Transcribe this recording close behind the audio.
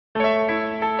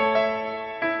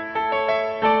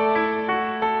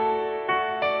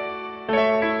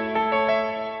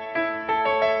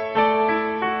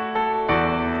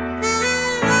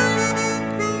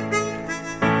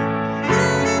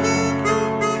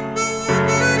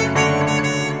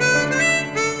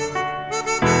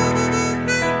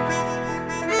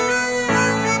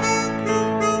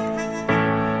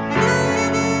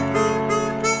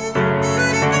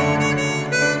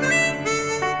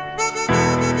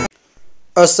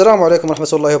السلام عليكم ورحمة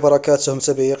الله وبركاته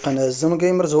متابعي قناة زينو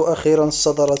جيمرز. وأخيرا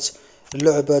صدرت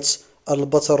لعبة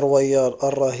البطل رويال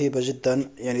الرهيبة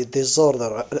جدا، يعني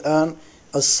ديزوردر. الآن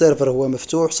السيرفر هو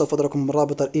مفتوح. سوف أترككم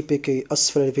رابط الاي بي كي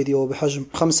أسفل الفيديو بحجم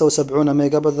 75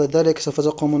 ميجا. بعد ذلك سوف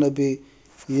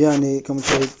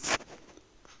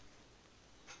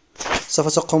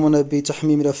تقومون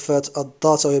بتحميل ملفات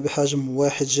الداتا وهي بحجم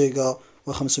 1 جيجا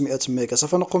و500 ميجا.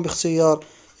 سوف نقوم باختيار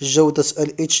جودة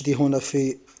ال HD هنا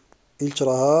في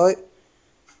الترا هاي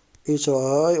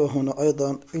وهنا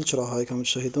ايضا الترا هاي كما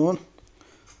تشاهدون.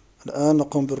 الان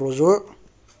نقوم بالرجوع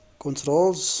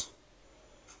كنترولز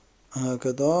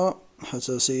هكذا،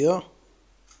 حساسية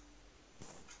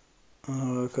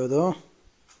هكذا.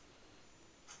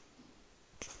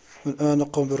 الان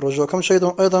نقوم بالرجوع كما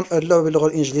تشاهدون. ايضا اللعبة باللغة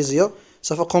الانجليزية.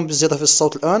 سوف اقوم بالزيادة في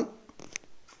الصوت الان.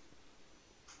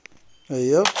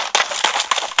 هيا.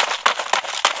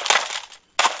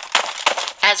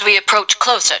 As we approach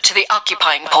closer to the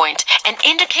occupying point, an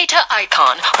indicator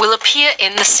icon will appear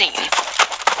in the scene.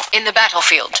 In the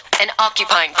battlefield, an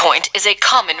occupying point is a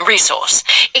common resource.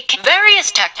 Various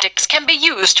tactics can be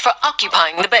used for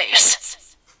occupying the base.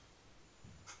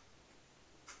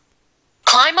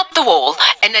 Climb up the wall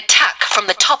and attack from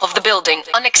the top of the building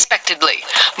unexpectedly.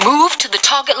 Move to the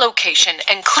target location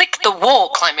and click the wall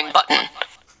climbing button.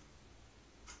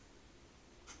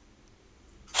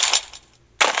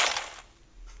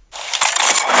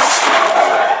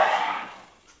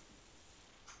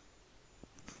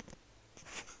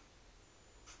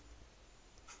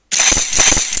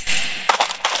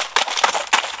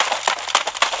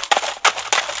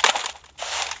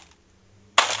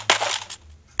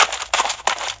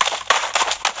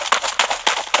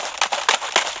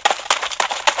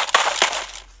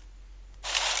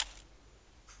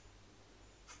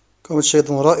 كما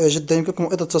تشاهدون رائع جدا. يمكنكم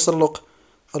ايضا التسلق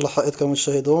على الحائط كما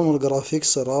تشاهدون،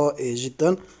 والجرافيكس رائع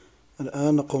جدا.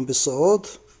 الان نقوم بالصعود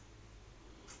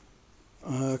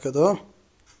هكذا.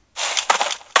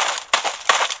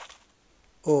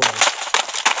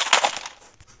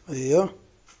 هيا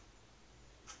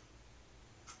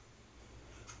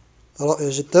رائع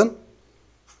جدا.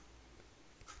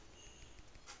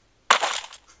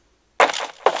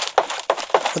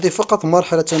 هذه فقط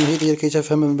مرحلة تمهيدية لكي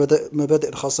تفهم المبادئ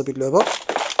الخاصة باللعبة.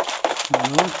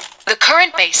 The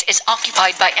current base is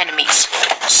occupied by enemies.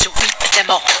 Sweep them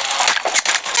all.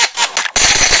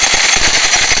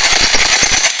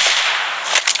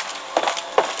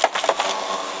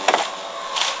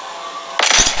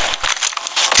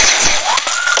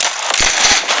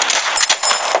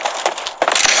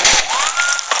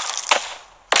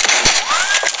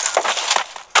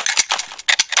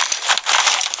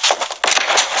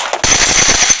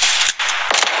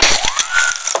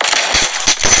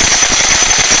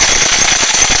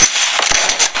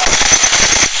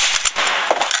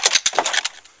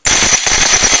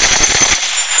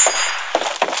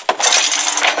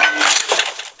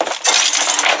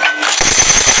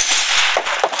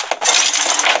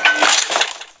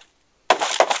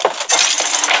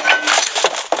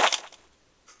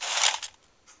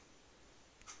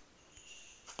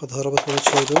 قد هربت كما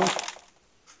تشاهدون.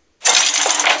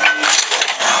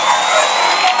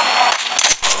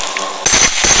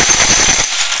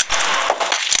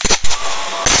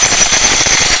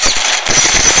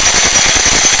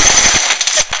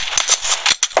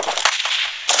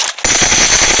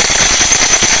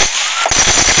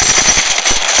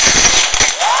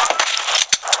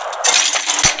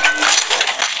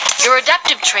 Your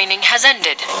adaptive training has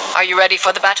ended. Are you ready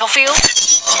for the battlefield?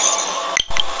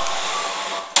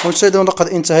 كما تشاهدون لقد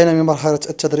انتهينا من مرحلة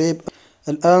التدريب.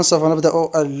 الآن سوف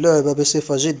نبدأ اللعبة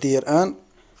بصفة جدية. الآن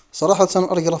صراحة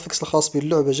الجرافيكس الخاص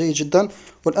باللعبة جيد جدا.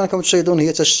 والآن كما تشاهدون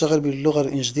هي تشتغل باللغة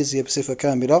الإنجليزية بصفة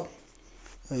كاملة.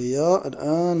 هيا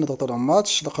الآن نضغط على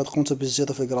ماتش. لقد قمت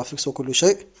بالزيادة في الجرافيكس وكل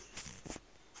شيء.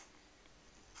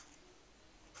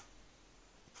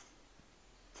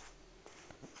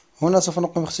 هنا سوف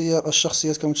نقوم باختيار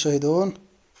الشخصيات كما تشاهدون.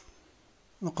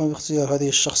 نقوم باختيار هذه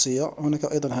الشخصية.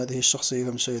 هناك أيضا هذه الشخصية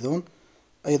كما تشاهدون،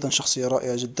 أيضا شخصية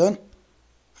رائعة جدا.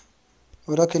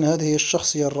 ولكن هذه هي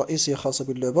الشخصية الرئيسية خاصة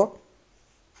باللعبة.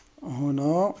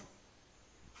 هنا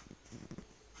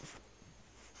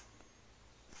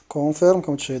كونفيرم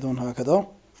كما تشاهدون هكذا.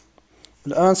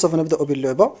 الآن سوف نبدأ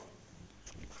باللعبة.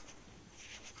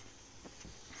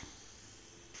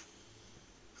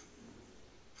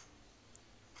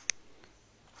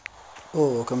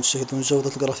 كما تشاهدون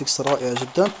جودة الجرافيكس رائعة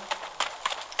جدا.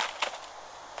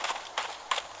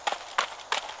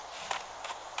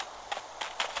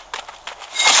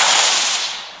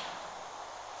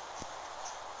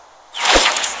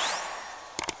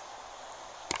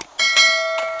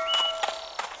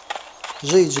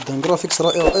 جيد جدا، جرافيكس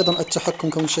رائع، وأيضا التحكم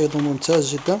كما تشاهدون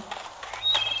ممتاز جدا.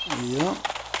 هيا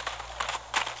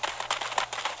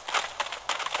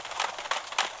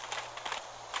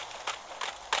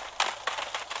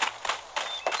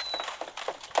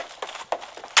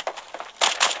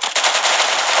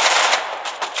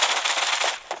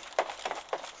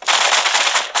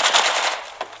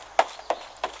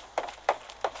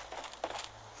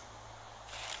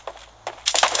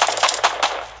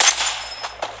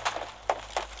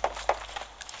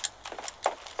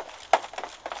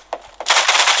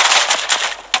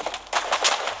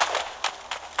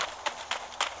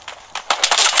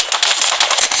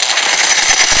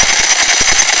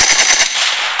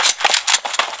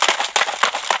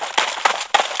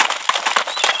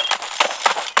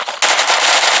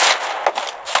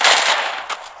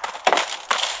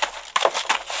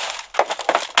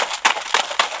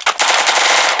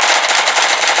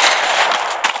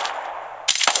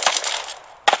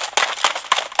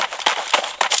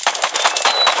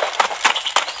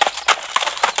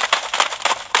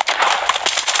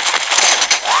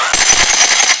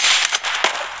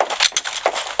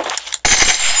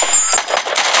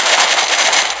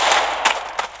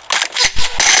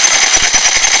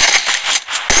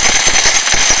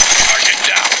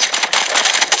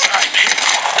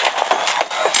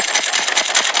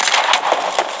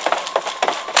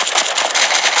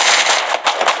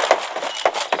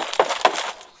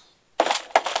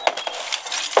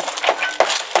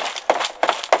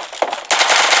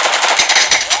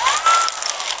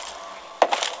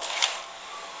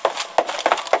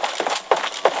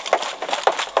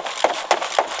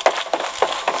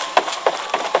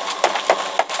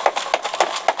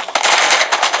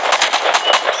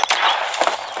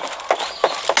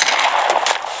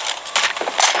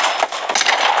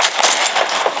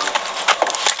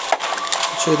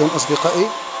تشاهدون أصدقائي.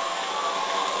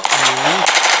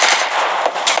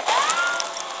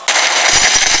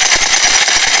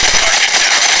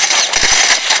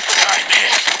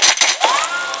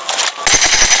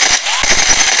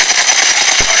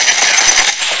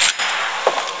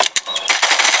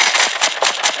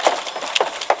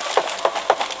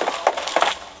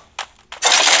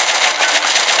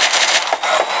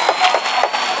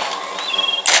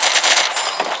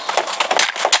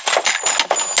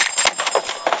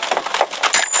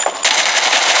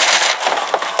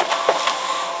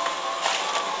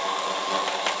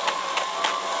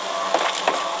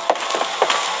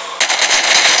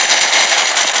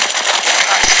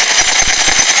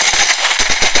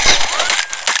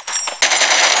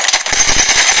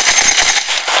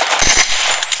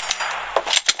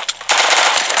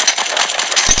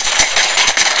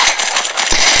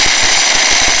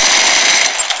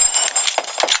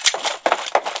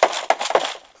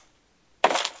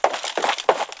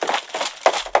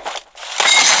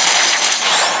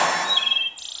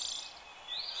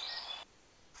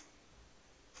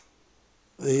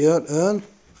 هي الآن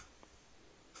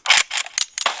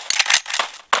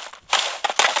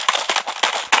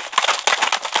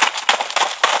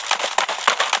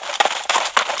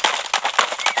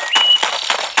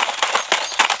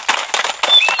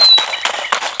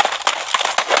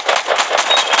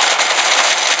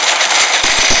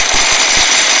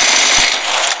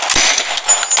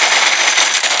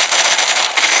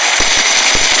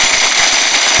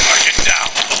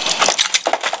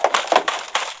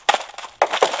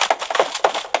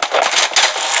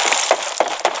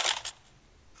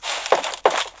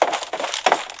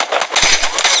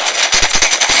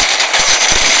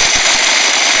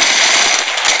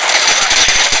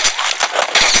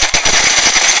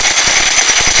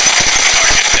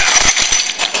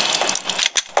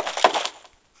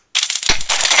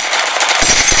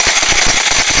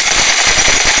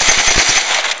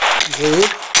جيد.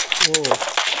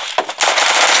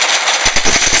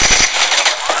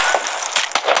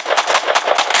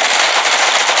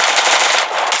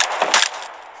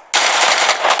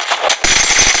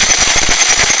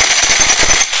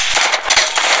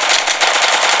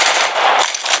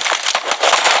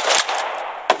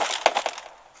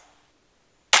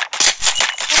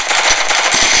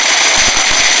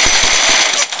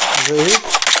 جيد.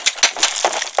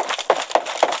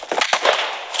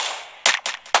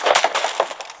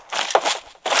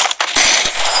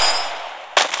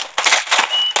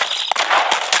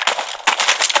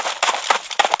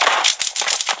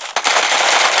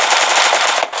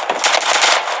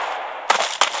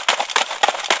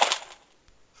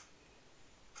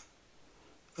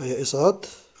 هي إصعاد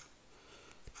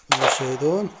كما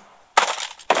تشاهدون.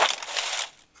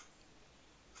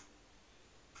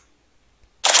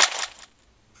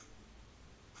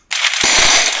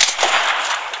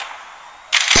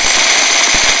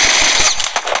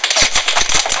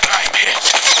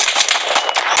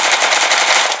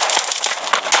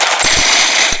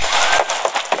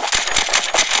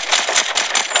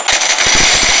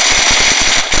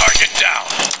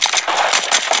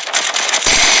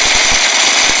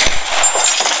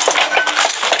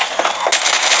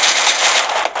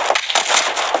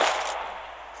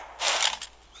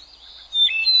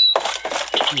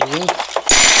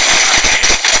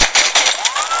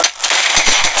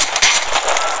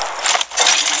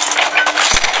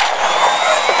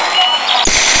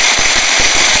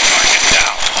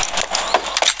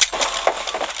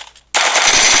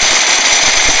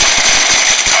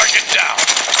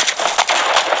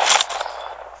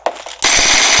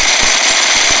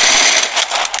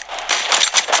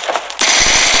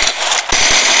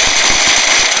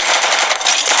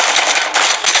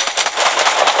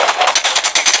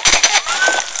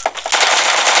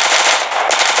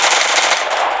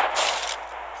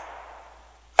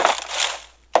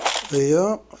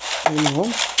 هي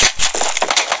المهم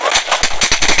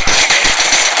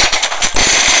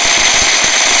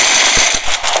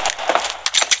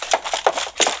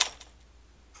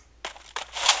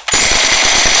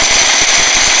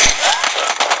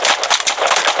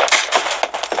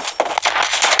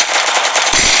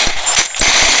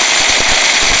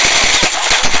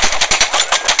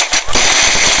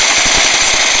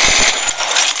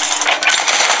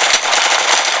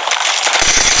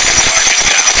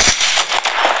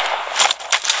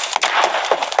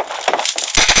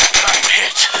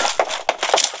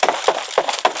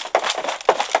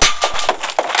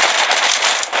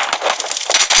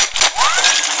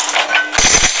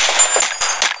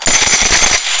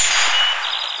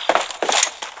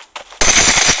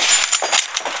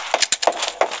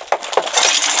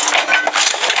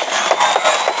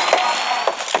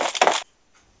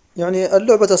يعني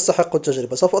اللعبة تستحق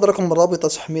التجربة. سوف أضركم رابط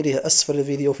تحميلها أسفل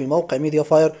الفيديو في موقع ميديا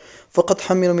فاير. فقط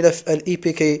حملوا ملف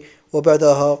الEPK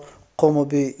وبعدها قوموا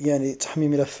يعني تحميل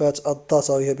ملفات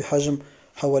الداتا وهي بحجم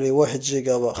حوالي 1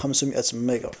 جيجا و500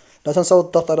 ميجا. لا تنسوا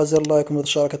الضغط على زر لايك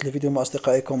ومشاركة الفيديو مع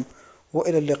أصدقائكم،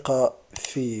 وإلى اللقاء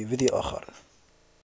في فيديو آخر.